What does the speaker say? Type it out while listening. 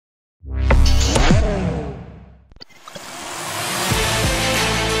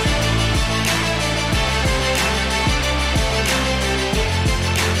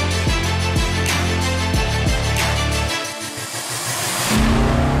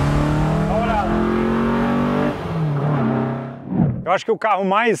Eu acho que o carro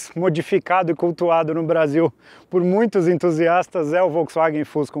mais modificado e cultuado no Brasil por muitos entusiastas é o Volkswagen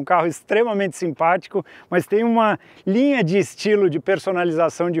Fusca. Um carro extremamente simpático, mas tem uma linha de estilo de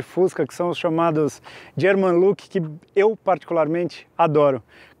personalização de Fusca que são os chamados German Look, que eu particularmente adoro.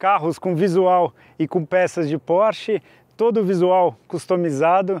 Carros com visual e com peças de Porsche, todo o visual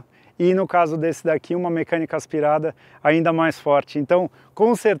customizado. E no caso desse daqui, uma mecânica aspirada ainda mais forte. Então,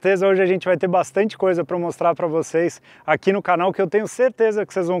 com certeza, hoje a gente vai ter bastante coisa para mostrar para vocês aqui no canal, que eu tenho certeza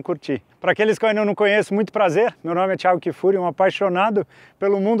que vocês vão curtir. Para aqueles que eu ainda não conheço, muito prazer. Meu nome é Tiago Kfouri, um apaixonado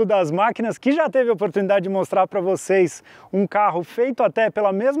pelo mundo das máquinas, que já teve a oportunidade de mostrar para vocês um carro feito até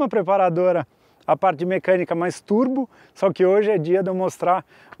pela mesma preparadora, a parte de mecânica mais turbo, só que hoje é dia de eu mostrar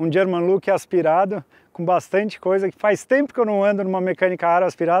um German Look aspirado, com bastante coisa, que faz tempo que eu não ando numa mecânica área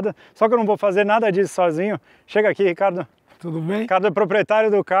aspirada, só que eu não vou fazer nada disso sozinho. Chega aqui, Ricardo. Tudo bem? Ricardo é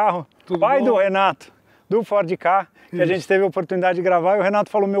proprietário do carro, Tudo pai bom? do Renato, do Ford Ka, que a gente teve a oportunidade de gravar, e o Renato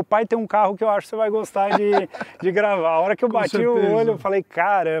falou, meu pai tem um carro que eu acho que você vai gostar de gravar. A hora que eu bati o olho, eu falei,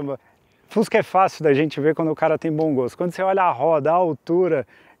 caramba, Fusca é fácil da gente ver quando o cara tem bom gosto. Quando você olha a roda, a altura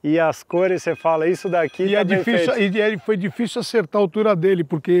e as cores, você fala, isso daqui e tá é bem difícil, feito. e foi difícil acertar a altura dele,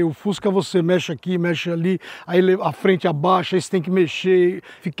 porque o Fusca você mexe aqui, mexe ali, aí a frente abaixa, aí você tem que mexer.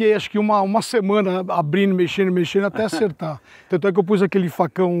 Fiquei acho que uma semana abrindo, mexendo até acertar. Tanto é que eu pus aquele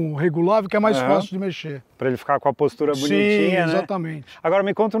facão regulável que é mais fácil de mexer. Para ele ficar com a postura bonitinha, Sim, né? exatamente. Agora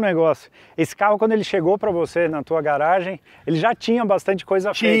me conta um negócio. Esse carro, quando ele chegou para você na tua garagem, ele já tinha bastante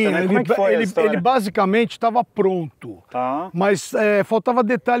coisa feita, né? Como é que foi a história? Ele basicamente estava pronto, Tá. mas faltava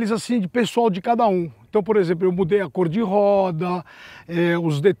detalhes assim de pessoal de cada um. Então, por exemplo, eu mudei a cor de roda,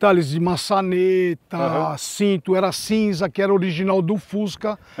 os detalhes de maçaneta, cinto era cinza, que era original do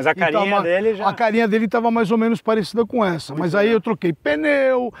Fusca. Mas a carinha dele já... A carinha dele estava mais ou menos parecida com essa. Mas aí eu troquei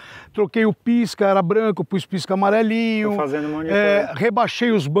pneu, troquei o pisca, era branco, pus pisca amarelinho. Tô fazendo um monte de coisa.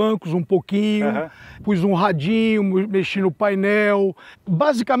 Rebaixei os bancos um pouquinho, pus um radinho, mexi no painel.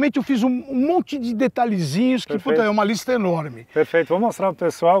 Basicamente eu fiz um monte de detalhezinhos que puta, é uma lista enorme. Perfeito, vou mostrar pro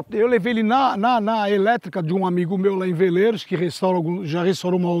pessoal. Eu levei ele na elétrica de um amigo meu lá em Veleiros, que já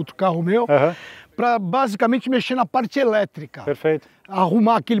restaurou um outro carro meu, para basicamente mexer na parte elétrica. Perfeito.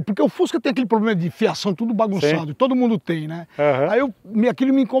 Arrumar aquele, porque o Fusca tem aquele problema de fiação, tudo bagunçado, Sim. Todo mundo tem, né? Aí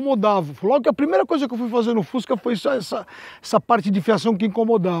aquilo me incomodava. Logo que a primeira coisa que eu fui fazer no Fusca foi só essa parte de fiação que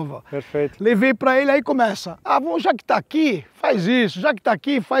incomodava. Perfeito. Levei para ele, aí começa, já que tá aqui, faz isso, já que tá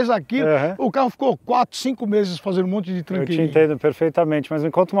aqui, faz aquilo. O carro ficou 4, 5 meses fazendo um monte de tranqueirinho. Eu te entendo perfeitamente, mas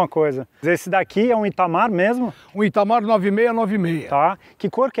me conta uma coisa. Esse daqui é um Itamar mesmo? Um Itamar 9696. Tá. Que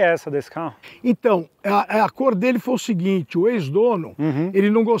cor que é essa desse carro? Então, a cor dele foi o seguinte, o ex-dono, ele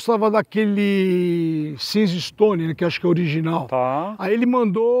não gostava daquele cinza stone, né, que acho que é original. Tá. Aí ele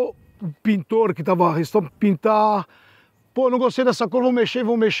mandou o pintor que estava restaurando pintar. Pô, não gostei dessa cor, vou mexer.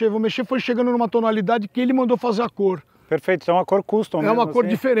 Foi chegando numa tonalidade que ele mandou fazer a cor. Perfeito, então é uma cor custom mesmo, uma cor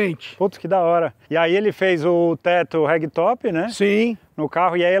assim. diferente. Putz, que da hora. E aí ele fez o teto ragtop, né? Sim. No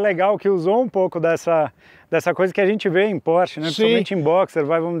carro, e aí é legal que usou um pouco dessa coisa que a gente vê em Porsche, né? Principalmente em Boxer,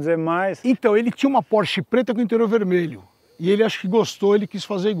 vamos dizer mais. Então, ele tinha uma Porsche preta com interior vermelho. E ele acho que gostou, ele quis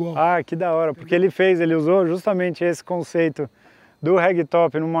fazer igual. Ah, que da hora, porque ele usou justamente esse conceito do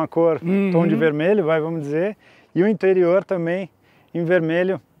ragtop numa cor tom de vermelho, vamos dizer, e o interior também em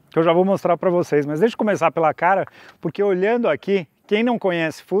vermelho, que eu já vou mostrar para vocês. Mas deixa eu começar pela cara, porque olhando aqui, quem não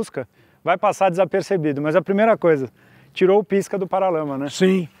conhece Fusca vai passar desapercebido. Mas a primeira coisa, tirou o pisca do paralama, né?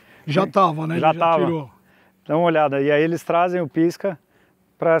 Sim, já tava, né? Já tava. Tirou. Dá uma olhada, e aí eles trazem o pisca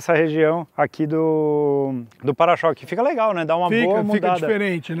para essa região aqui do para-choque. Fica legal, né? Dá uma boa mudada. Fica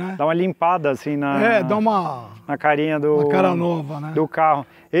diferente, né? Dá uma limpada assim na... dá uma carinha uma cara nova, né? Do carro.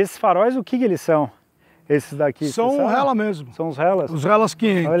 Esses faróis, o que eles são? Esses daqui? São rela mesmo. São os relas? Os relas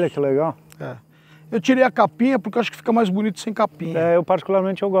 500. Olha que legal. Eu tirei a capinha porque eu acho que fica mais bonito sem capinha. Eu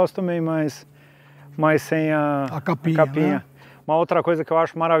particularmente eu gosto também, mas sem a capinha. Né? Uma outra coisa que eu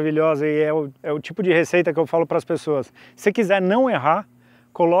acho maravilhosa e é o tipo de receita que eu falo para as pessoas. Se você quiser não errar,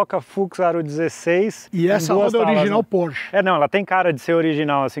 coloca Fusca Aro 16. E essa roda é original Porsche. Não, ela tem cara de ser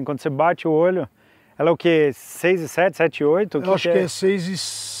original, assim, quando você bate o olho, ela é o quê? 6,7, 7,8? Eu acho que é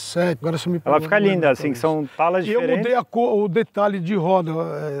 6,7, agora você me pergunta. Ela fica linda, assim, que são talas diferentes. E eu mudei o detalhe de roda.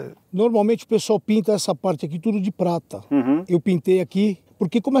 Normalmente o pessoal pinta essa parte aqui tudo de prata. Eu pintei aqui,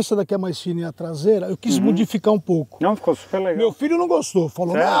 porque como essa daqui é mais fina e a traseira, eu quis modificar um pouco. Não, ficou super legal. Meu filho não gostou,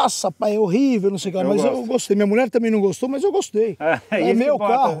 falou, nossa, pai, é horrível, não sei o que, mas eu gostei. Minha mulher também não gostou, mas eu gostei. É meu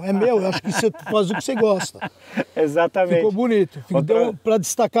carro, é meu, eu acho que você faz o que você gosta. Exatamente. Ficou bonito, deu pra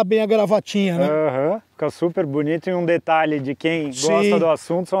destacar bem a gravatinha, né? fica super bonito. E um detalhe de quem gosta do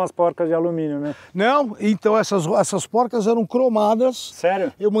assunto são as porcas de alumínio, né? Não, então essas porcas eram cromadas.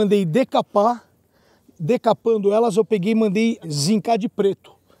 Sério? Eu mandei decapar. Decapando elas, eu peguei e mandei zincar de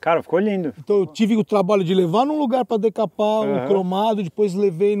preto. Cara, ficou lindo. Então eu tive o trabalho de levar num lugar para decapar um cromado, depois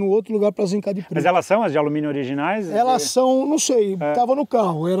levei no outro lugar para zincar de preto. Mas elas são as de alumínio originais? Elas são, não sei, tava no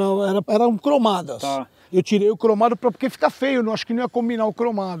carro, eram cromadas. Tá. Eu tirei o cromado porque fica feio, acho que não ia combinar o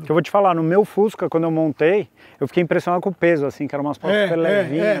cromado. Que eu vou te falar, no meu Fusca, quando eu montei, eu fiquei impressionado com o peso, assim, que eram umas portas super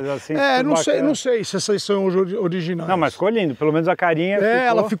levinhas, assim. Não sei se essas são originais. Não, mas ficou lindo, pelo menos a carinha ficou...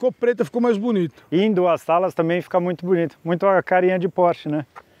 ela ficou preta, ficou mais bonita. E em duas salas também fica muito bonito. Muito a carinha de Porsche, né?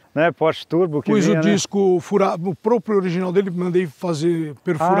 Porsche Turbo que pus vinha, o disco furado, o próprio original dele, mandei fazer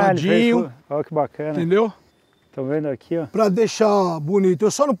perfuradinho. Olha que bacana. Entendeu? Tô vendo aqui, ó. Pra deixar bonito.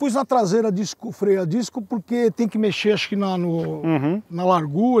 Eu só não pus na traseira disco, freio a disco, porque tem que mexer, acho que na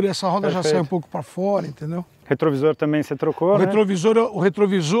largura, e essa roda já sai um pouco pra fora, entendeu? Retrovisor também você trocou, né? O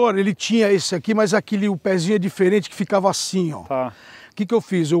retrovisor, ele tinha esse aqui, mas o pezinho é diferente, que ficava assim, ó. Tá. O que eu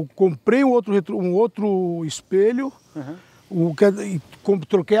fiz? Eu comprei um outro espelho,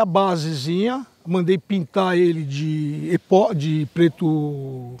 troquei a basezinha, mandei pintar ele de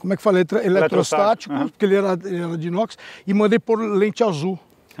preto, como é que fala? Eletrostático, porque ele era de inox, e mandei pôr lente azul.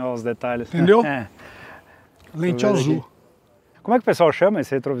 Olha os detalhes. Entendeu? Lente azul. Aqui. Como é que o pessoal chama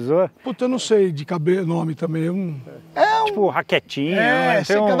esse retrovisor? Puta, eu não sei de nome também. Tipo raquetinho.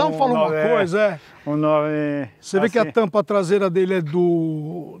 Cada um fala uma coisa, Um nome... Você vê que a tampa traseira dele é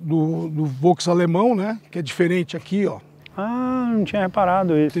do Volks alemão, né? Que é diferente aqui, ó. Ah, não tinha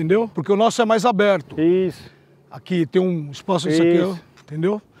reparado isso. Entendeu? Porque o nosso é mais aberto. Isso. Aqui tem um espaço, isso aqui, ó.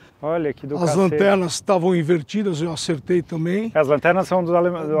 Entendeu? Olha que do As lanternas estavam invertidas, eu acertei também. As lanternas são do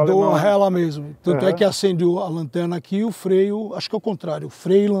alemão. Do rela mesmo. Tanto é que acende a lanterna aqui e o freio, acho que é o contrário, o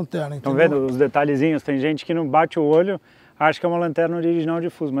freio e lanterna. Estão vendo os detalhezinhos? Tem gente que não bate o olho, acha que é uma lanterna original de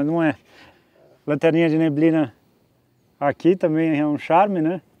Fusca, mas não é. Lanterninha de neblina aqui também é um charme,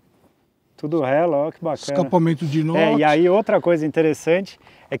 né? Tudo rela, ó que bacana. Escapamento de inox. E aí outra coisa interessante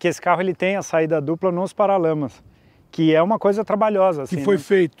é que esse carro ele tem a saída dupla nos paralamas, que é uma coisa trabalhosa. Assim, que foi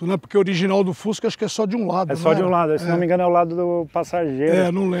feito, né? Porque o original do Fusca acho que é só de um lado. É só de um lado, se não me engano é o lado do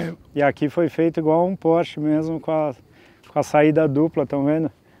passageiro. Não lembro. E aqui foi feito igual um Porsche mesmo, com a saída dupla, estão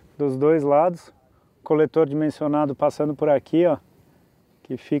vendo? Dos dois lados. Coletor dimensionado passando por aqui, ó.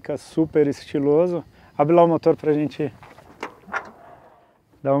 Que fica super estiloso. Abre lá o motor pra gente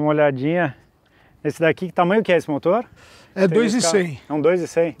dar uma olhadinha. Esse daqui, que tamanho que é esse motor? É 2.100. É um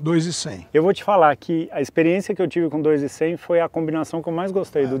 2.100? 2.100. Eu vou te falar que a experiência que eu tive com 2.100 foi a combinação que eu mais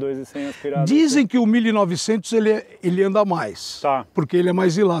gostei do 2.100 aspirado. Dizem que o 1.900 ele anda mais, tá. Porque ele é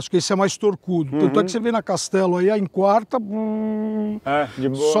mais elástico, esse é mais torcudo. Tanto é que você vê na Castelo aí, em quarta, de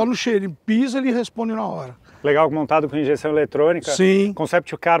boa. Só no cheiro, pisa ele responde na hora. Legal, montado com injeção eletrônica. Sim.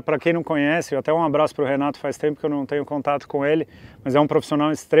 Concept Car, para quem não conhece, até um abraço para o Renato, faz tempo que eu não tenho contato com ele, mas é um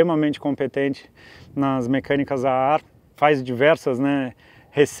profissional extremamente competente nas mecânicas a ar, faz diversas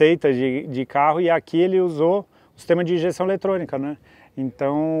receitas de carro, e aqui ele usou o sistema de injeção eletrônica, né?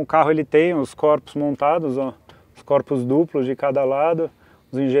 Então o carro ele tem os corpos montados, ó, os corpos duplos de cada lado,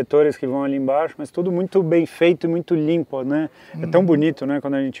 os injetores que vão ali embaixo, mas tudo muito bem feito e muito limpo, né? É tão bonito, né,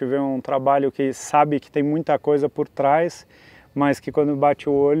 quando a gente vê um trabalho que sabe que tem muita coisa por trás, mas que quando bate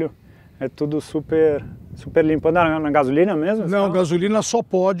o olho é tudo super limpo. Anda na gasolina mesmo? Não, gasolina só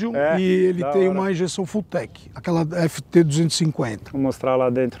pódio e ele tem uma injeção FuelTech, aquela FT250. Vou mostrar lá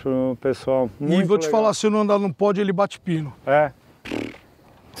dentro pro pessoal. E vou te falar, se eu não andar no pódio, ele bate pino.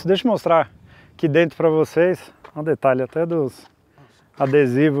 Deixa eu mostrar aqui dentro para vocês, um detalhe até dos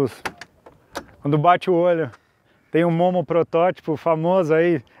adesivos. Quando bate o olho, tem um Momo protótipo famoso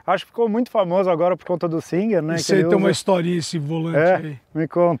aí. Acho que ficou muito famoso agora por conta do Singer, né? Isso aí tem uma historinha, esse volante aí. Me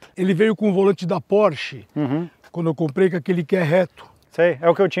conta. Ele veio com o volante da Porsche, quando eu comprei, com aquele que é reto. Sei, é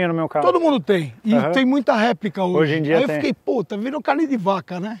o que eu tinha no meu carro. Todo mundo tem. E tem muita réplica hoje. Hoje em dia aí tem. Eu fiquei, puta, virou carne de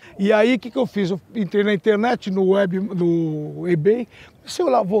vaca, né? E aí, o que eu fiz? Eu entrei na internet, no eBay, comecei a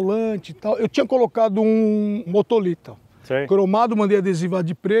olhar volante e tal. Eu tinha colocado um motolita. Sei. Cromado, mandei adesivar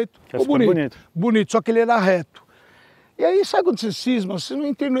de preto. Ficou bonito. Bonito, só que ele era reto. E aí, sabe quando você cisma? Você não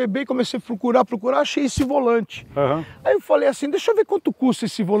entrei no eBay, comecei a procurar, achei esse volante. Aí eu falei assim, deixa eu ver quanto custa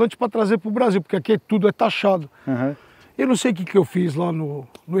esse volante para trazer para o Brasil, porque aqui tudo é taxado. Eu não sei o que eu fiz lá no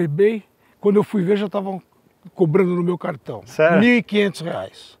eBay, quando eu fui ver já estavam cobrando no meu cartão. Sério?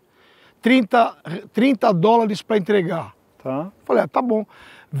 R$1.500. $30 para entregar. Tá. Falei, tá bom.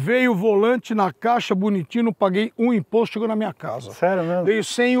 Veio o volante na caixa, bonitinho, não paguei um imposto, chegou na minha casa. Sério mesmo? Veio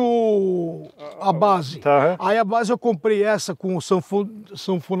sem a base. Tá. Aí a base eu comprei essa com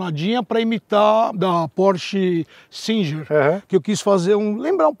sanfonadinha para imitar da Porsche Singer, que eu quis fazer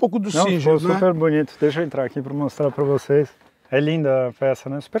lembrar um pouco do Singer, ficou super bonito. Deixa eu entrar aqui para mostrar para vocês. É linda a peça,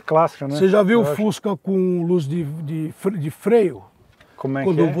 né? Super clássica, né? Você já viu o Fusca com luz de freio? Como é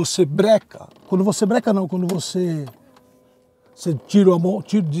quando que é? Você breca. Quando você breca não, quando você tira a mão,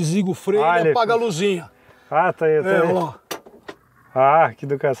 desliga o freio e apaga a luzinha. Ah, tá aí. Olha lá. Ah, que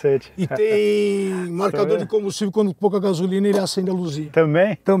do cacete. E tem marcador de combustível, quando pouca gasolina ele acende a luzinha.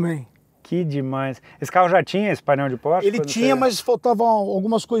 Também? Também. Que demais. Esse carro já tinha esse painel de Porsche? Ele tinha, mas faltavam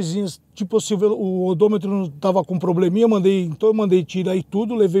algumas coisinhas. Tipo assim, o odômetro não estava com probleminha, então eu mandei tirar aí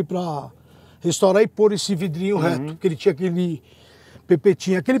tudo, levei para restaurar e pôr esse vidrinho reto, porque ele tinha aquele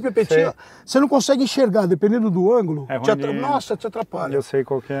pepetinho. Aquele pepetinho, você não consegue enxergar, dependendo do ângulo. Nossa, te atrapalha. Eu sei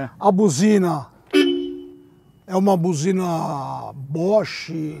qual que é. A buzina é uma buzina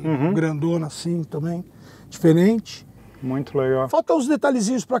Bosch, grandona assim também, diferente. Muito legal. Faltam uns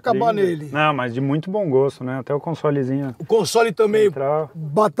detalhezinhos para acabar nele. Não, mas de muito bom gosto, né? Até o consolezinho. O console também, central.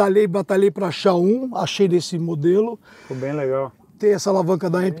 batalhei para achar achei desse modelo. Ficou bem legal. Tem essa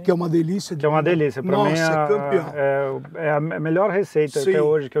alavanca da Amp, que é uma delícia. Que é uma delícia. Para mim é campeão. É a melhor receita até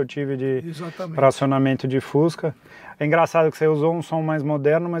hoje que eu tive de fracionamento de Fusca. É engraçado que você usou um som mais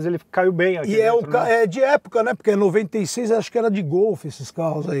moderno, mas ele caiu bem aqui. E dentro, é de época, né? Porque é 96, acho que era de Golf esses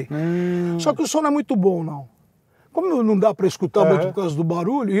carros aí. Só que o som não é muito bom, não. Como não dá para escutar muito por causa do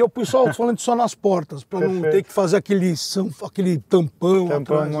barulho, e eu pus só alto-falante só nas portas, para não ter que fazer aquele tampão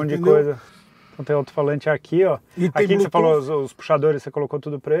atrás, um monte entendeu? de coisa. Então tem alto-falante aqui, ó. E aqui que você falou, os puxadores, você colocou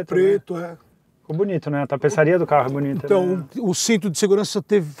tudo preto, Preto, né? Ficou bonito, né? A tapeçaria do carro é bonita. Então, né? o cinto de segurança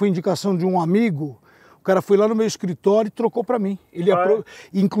foi indicação de um amigo. O cara foi lá no meu escritório e trocou para mim.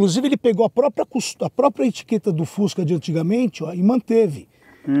 Inclusive, ele pegou a própria etiqueta do Fusca de antigamente, ó, e manteve.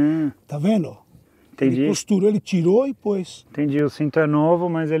 Tá vendo? Entendi. Ele costurou, ele tirou e pôs. Entendi, o cinto é novo,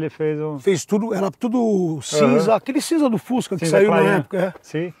 mas ele fez o... Fez tudo, era tudo cinza, aquele cinza do Fusca que cinza saiu clarinha. na época.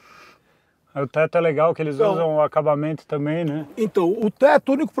 Sim. O teto é legal, que eles usam o acabamento também, né? Então, o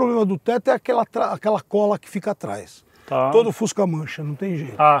único problema do teto é aquela cola que fica atrás. Tá. Todo Fusca mancha, não tem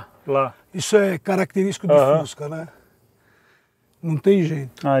jeito. Ah, lá. Isso é característico do Fusca, né? Não tem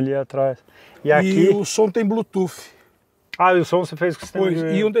jeito. Ali atrás. E aqui... E o som tem Bluetooth. Ah, e o som você fez com o sistema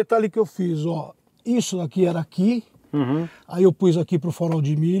de... E um detalhe que eu fiz, ó. Isso aqui era aqui. Aí eu pus aqui pro farol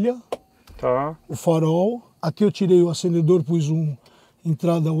de milha. Tá. O farol. Aqui eu tirei o acendedor, pus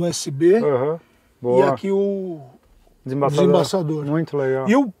entrada USB. Boa. E aqui o desembaçador. Muito legal.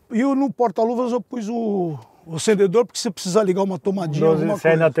 E no porta-luvas eu pus o acendedor, porque você precisa ligar uma tomadinha, alguma Você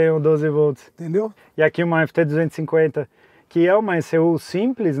coisa. ainda tem o 12 volts. Entendeu? E aqui uma FT250, que é uma ECU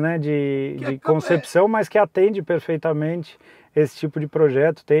simples, né, de concepção, mas que atende perfeitamente esse tipo de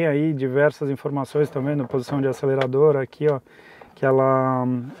projeto. Tem aí diversas informações também na posição de acelerador, aqui, ó, que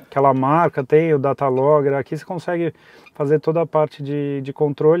ela marca, tem o data logger, aqui você consegue fazer toda a parte de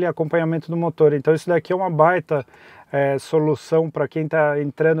controle e acompanhamento do motor. Então isso daqui é uma baita solução para quem está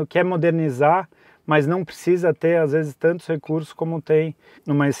entrando, quer modernizar, mas não precisa ter, às vezes, tantos recursos como tem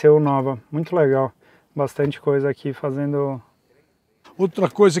numa ECU nova. Muito legal. Bastante coisa aqui fazendo... Outra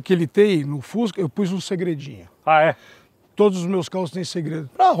coisa que ele tem no Fusca, eu pus um segredinho. Ah, é? Todos os meus carros têm segredo.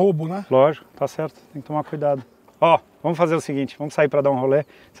 Pra roubo, né? Lógico, tá certo. Tem que tomar cuidado. Ó, vamos fazer o seguinte, vamos sair para dar um rolê.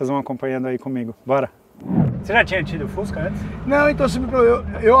 Vocês vão acompanhando aí comigo. Bora. Você já tinha tido Fusca antes? Não, então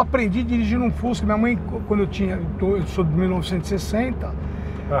eu aprendi dirigindo um Fusca. Minha mãe, quando eu sou de 1960,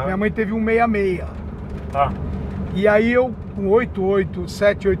 minha mãe teve um 66. Tá. E aí eu, com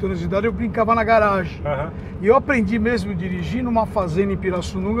 7, 8 anos de idade, eu brincava na garagem. E eu aprendi mesmo a dirigir numa fazenda em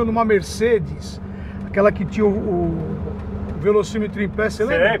Pirassununga, numa Mercedes, aquela que tinha o velocímetro em pé, você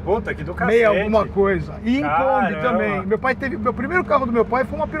lembra? Sei, puta, que do cacete. Meia alguma coisa. E em Kombi também. Meu primeiro carro do meu pai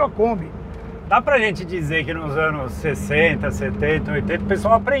foi uma Pirocombi. Dá pra gente dizer que nos anos 60, 70, 80, o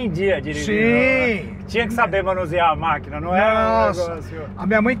pessoal aprendia a dirigir. Sim! Tinha que saber manusear a máquina, não era um negócio... A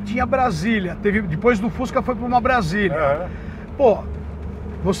minha mãe tinha Brasília. Depois do Fusca foi pra uma Brasília. Pô,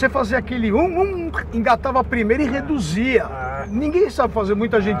 você fazia aquele engatava primeiro e reduzia. Ninguém sabe fazer,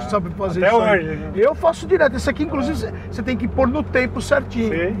 muita gente sabe fazer até isso. Hoje, né? Eu faço direto. Esse aqui, inclusive, você tem que pôr no tempo certinho.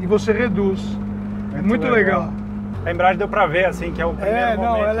 Sim. E você reduz. É muito legal. A embreagem deu pra ver, assim, que é o primeiro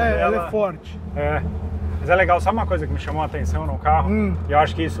momento ela dela. é forte. Mas é legal, sabe uma coisa que me chamou a atenção no carro? E eu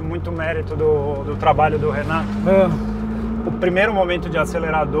acho que isso é muito mérito do trabalho do Renato. O primeiro momento de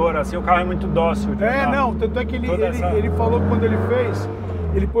acelerador, assim, o carro é muito dócil. Tanto é que ele falou que quando ele fez,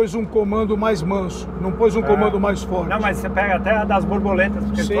 ele pôs um comando mais manso, não pôs um comando mais forte. Não, mas você pega até das borboletas,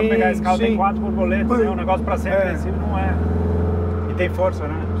 porque se for pegar esse carro tem 4 borboletas, né? Um negócio para ser agressivo não é. E tem força,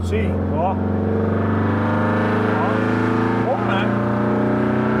 né? Sim. Ó. Bom, né?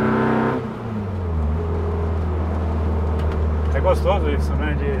 É gostoso isso,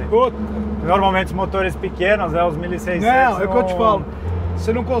 né? Normalmente os motores pequenos, né? Os 1600. Não, é o que eu te falo.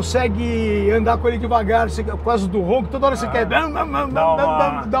 Você não consegue andar com ele devagar, você, por causa do ronco, toda hora você quer dar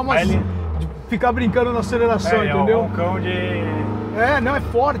umas... ficar brincando na aceleração, entendeu? É um roncão de... não, é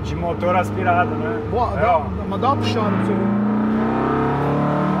forte. De motor aspirado, né? Boa, dá uma puxada pra você ver.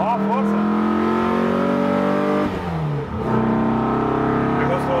 Ó a força. É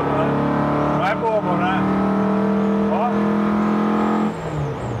gostoso, né? Não é bobo, né? Ó.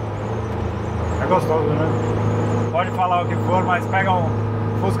 É gostoso, né? Pode falar o que for, mas pega um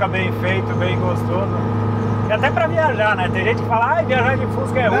Fusca bem feito, bem gostoso. E até pra viajar, né? Tem gente que fala, viajar de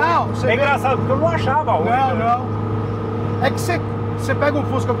Fusca é ruim. É engraçado, porque eu não achava ruim. Não. É que você pega um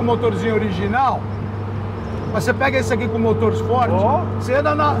Fusca com motorzinho original, mas você pega esse aqui com motores fortes, você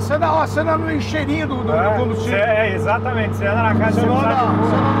anda no cheirinho do combustível. Exatamente, você anda na caixa você anda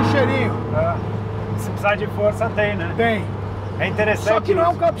no cheirinho. Se precisar de força, tem, né? Tem. É interessante. Só que não é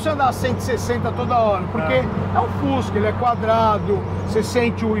um carro pra você andar 160 toda hora, porque é um Fusca, ele é quadrado, você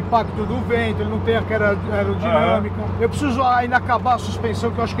sente o impacto do vento, ele não tem aquela aerodinâmica. Eu preciso ainda acabar a suspensão,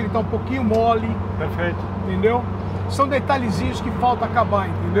 que eu acho que ele tá um pouquinho mole. Perfeito. Entendeu? São detalhezinhos que falta acabar,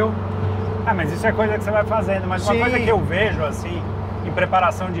 entendeu? Mas isso é coisa que você vai fazendo. Mas uma coisa que eu vejo, assim, em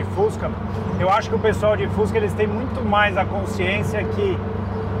preparação de Fusca, eu acho que o pessoal de Fusca, eles têm muito mais a consciência que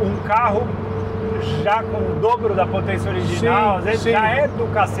um carro já com o dobro da potência original, às vezes já é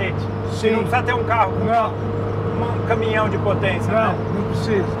do cacete. Não precisa ter um carro com um caminhão de potência, né? Não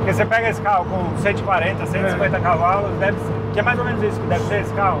precisa. Porque você pega esse carro com 140, 150 cavalos, que é mais ou menos isso que deve ser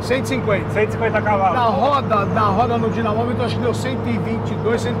esse carro? 150. 150 cavalos. Na roda no dinamômetro, acho que deu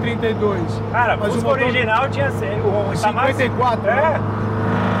 122, 132. Cara, mas o original tinha o 54.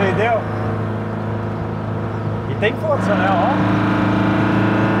 Entendeu? E tem força, né? Ó.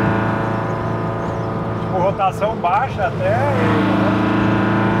 Rotação baixa até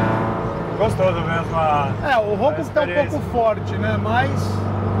gostoso mesmo o ronco tá um pouco forte, né? Mas...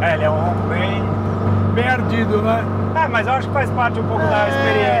 ele é um ronco bem ardido, né? Mas eu acho que faz parte um pouco da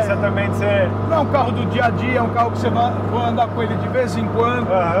experiência também de ser... Não é um carro do dia a dia, é um carro que você vai andar com ele de vez em quando.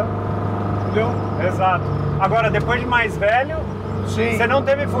 Entendeu? Exato. Agora, depois de mais velho, você não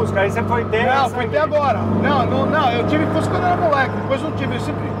teve Fusca, aí você foi ter... Não, fui ter agora. Não, eu tive Fusca quando era moleque, depois não tive, eu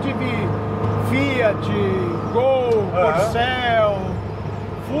sempre tive... Fiat, Gol, Corcel,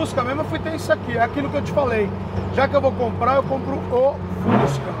 Fusca mesmo, eu fui ter isso aqui, é aquilo que eu te falei. Já que eu vou comprar, eu compro o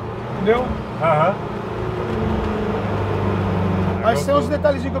Fusca, entendeu? Mas tem uns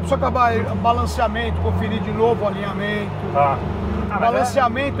detalhezinhos que eu preciso acabar, balanceamento, conferir de novo o alinhamento.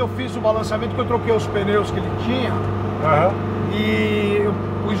 Balanceamento, eu fiz o balanceamento que eu troquei os pneus que ele tinha e eu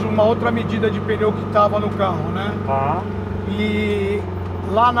pus uma outra medida de pneu que estava no carro, né? E...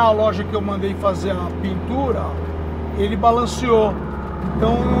 lá na loja que eu mandei fazer a pintura, ele balanceou.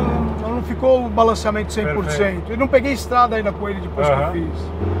 Então não ficou o balanceamento 100%. Perfeito. Eu não peguei estrada ainda com ele depois que eu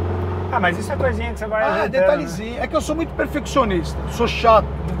fiz. Mas isso é coisinha que você vai ajeitando, detalhezinho. Né? É que eu sou muito perfeccionista, sou chato.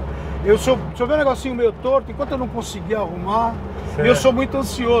 Se eu ver um negocinho meio torto, enquanto eu não conseguir arrumar, eu sou muito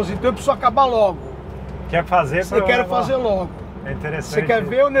ansioso, então eu preciso acabar logo. Quer fazer? Eu quero fazer logo. É interessante. Você quer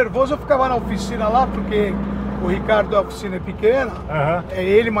ver o nervoso? Eu ficava na oficina lá, porque... o Ricardo, a oficina é pequena, é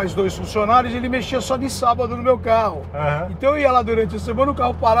ele mais 2 funcionários, ele mexia só de sábado no meu carro. Então eu ia lá durante a semana, o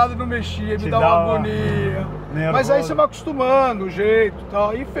carro parado não mexia, me dava uma agonia. Nervoso. Mas aí você vai acostumando, o jeito e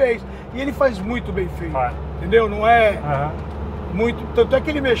tal, e fez. E ele faz muito bem feito, entendeu? Não é muito... Tanto é que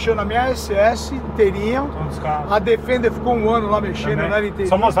ele mexeu na minha SS inteirinha, a Defender ficou 1 ano lá mexendo nela inteirinha.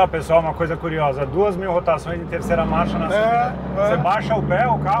 Só mostrar, pessoal, uma coisa curiosa, 2.000 rotações em terceira marcha na subida. Você baixa o pé,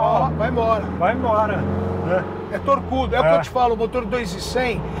 o carro... vai embora. Vai embora. É torcudo, é o que eu te falo, o motor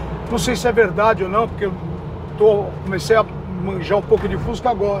 2.100, não sei se é verdade ou não, porque eu comecei a manjar um pouco de Fusca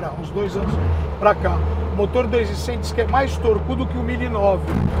agora, uns 2 anos pra cá. O motor 2.100 diz que é mais torcudo que o 1.009.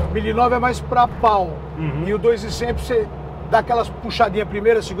 O 1.009 é mais pra pau. E o 2.100 é pra você dar aquelas puxadinhas,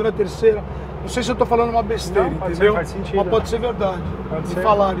 primeira, segunda, terceira. Não sei se eu tô falando uma besteira, entendeu? Faz sentido. Mas pode ser verdade. Pode ser.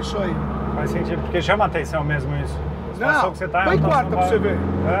 Falar isso aí. Faz sentido, porque chama atenção mesmo isso. Não, que você tá vai em quarta pra você ver.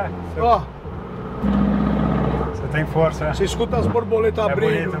 Ó. Você tem força, né? Você escuta as borboletas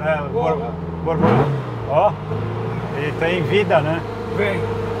abrindo. Bonito, né? Borboleta. Ó. E tem vida, né? Vem.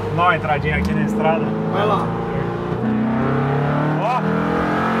 Dá uma entradinha aqui na estrada. Vai lá. Ó.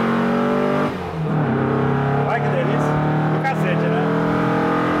 Vai que delícia. Do cacete, né?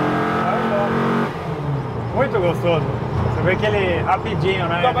 gostoso. Você vê que ele rapidinho,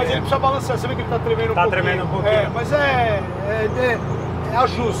 né? Não, mas ele precisa balançar, você vê que ele tá tremendo um pouquinho. Tá tremendo um pouquinho. É, mas é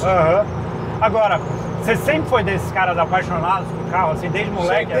ajuste. Agora, você sempre foi desses caras apaixonados por carro, assim, desde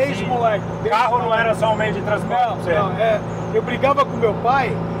moleque? Desde moleque. Carro não era só um meio de transporte pra você? Não, eu brigava com meu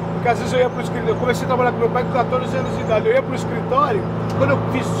pai, porque às vezes eu ia pro escritório, eu comecei a trabalhar com meu pai com 14 anos de idade, eu ia pro escritório, quando eu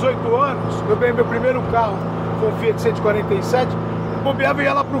fiz 18 anos, eu ganhei meu primeiro carro, foi um Fiat 147, bobeava e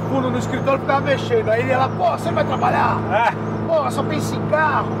ia lá pro fundo no escritório e ficava mexendo, aí ele ia lá, pô, você vai trabalhar? Pô, só pensa em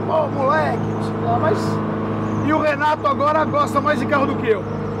carro, pô, moleque, não sei lá, mas... E o Renato agora gosta mais de carro do que eu.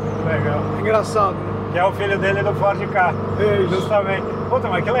 Legal. Engraçado. Que é o filho dele do Ford Car. Justamente. Puta,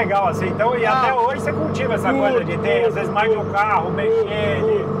 mas que legal, assim. Então, e até hoje você cultiva essa coisa de ter, às vezes, mais de um carro,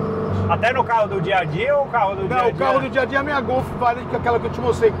 mexer. Até no carro do dia a dia ou o carro do dia a dia? Não, o carro do dia a dia é a minha Golf, que é aquela que eu te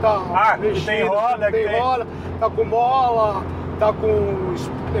mostrei, que tá que tem roda, tem roda, tá com mola, tá com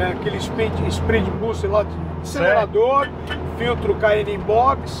aquele speed booster lá, de acelerador, filtro KN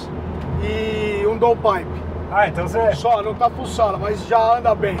box e um downpipe. Então você... Só, não tá fuçada, mas já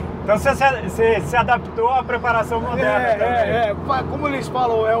anda bem. Então você se adaptou à preparação moderna também. Como eles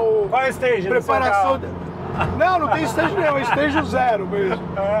falam, é o... Qual é o stage preparação... Não tem stage nenhum, é stage 0 mesmo.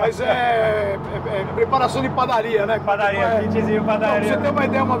 Mas é preparação de padaria, né? Padaria, kitzinho padaria. Pra você ter uma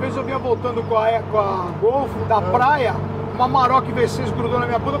ideia, uma vez eu vinha voltando com a Golf da praia, uma Maroc V6 grudou na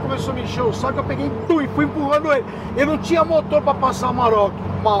minha bunda, começou a me encher o saco, eu peguei e fui empurrando ele. Eu não tinha motor pra passar a Maroc.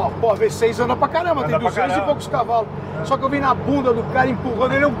 Pô, a V6 anda pra caramba, tem 200 e poucos cavalos. Só que eu vim na bunda do cara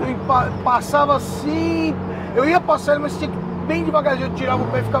empurrando ele, eu passava assim, eu ia passar ele, mas tinha que bem devagarzinho, eu tirava o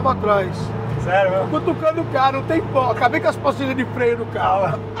pé e ficava atrás. Sério, meu? Cutucando o cara, não tem pó. Acabei com as pastilhas de freio do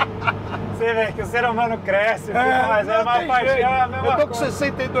carro. Você vê que o ser humano cresce, mas é uma paixão, é a mesma Eu tô com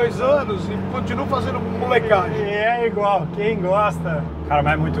 62 anos e continuo fazendo molecagem. E é igual, quem gosta. Cara,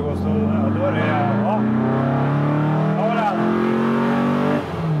 mas é muito gostoso, né? Eu adorei. Ó, dá uma olhada.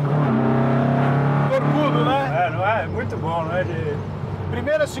 Torcudo, né? Não é? Muito bom, não é?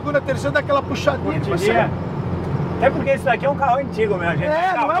 Primeira, segunda, terceira, daquela puxadinha. Até porque isso daqui é um carro antigo, minha gente.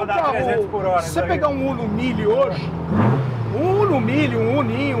 Não é um carro... 300 por hora. Se você pegar um Uno Mille hoje, um Uno Mille, um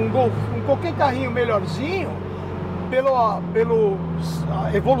Uninho, um Golf, qualquer carrinho melhorzinho, pela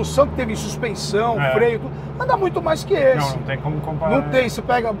evolução que teve em suspensão, freio, tudo, anda muito mais que esse. Não tem como comparar. Não tem, você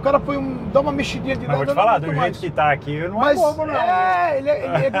pega, o cara dá uma mexidinha de lado. Vou te falar, do jeito que tá aqui, não é bobo não. Ele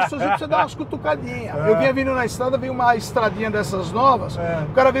é gostosinho pra você dar umas cutucadinhas. Eu vinha vindo na estrada, veio uma estradinha dessas novas,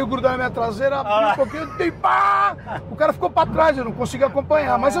 o cara veio grudar na minha traseira, abriu um pouquinho, o cara ficou pra trás, eu não consegui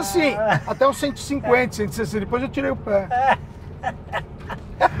acompanhar. Mas assim, até uns 150, 160, depois eu tirei o pé.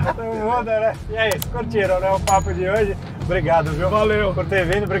 Muda, né? E é isso, curtiram, né? O papo de hoje. Obrigado, viu? Valeu. Por ter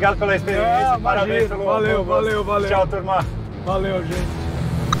vindo, obrigado pela experiência. Parabéns pelo... Valeu. Tchau, turma. Valeu, gente.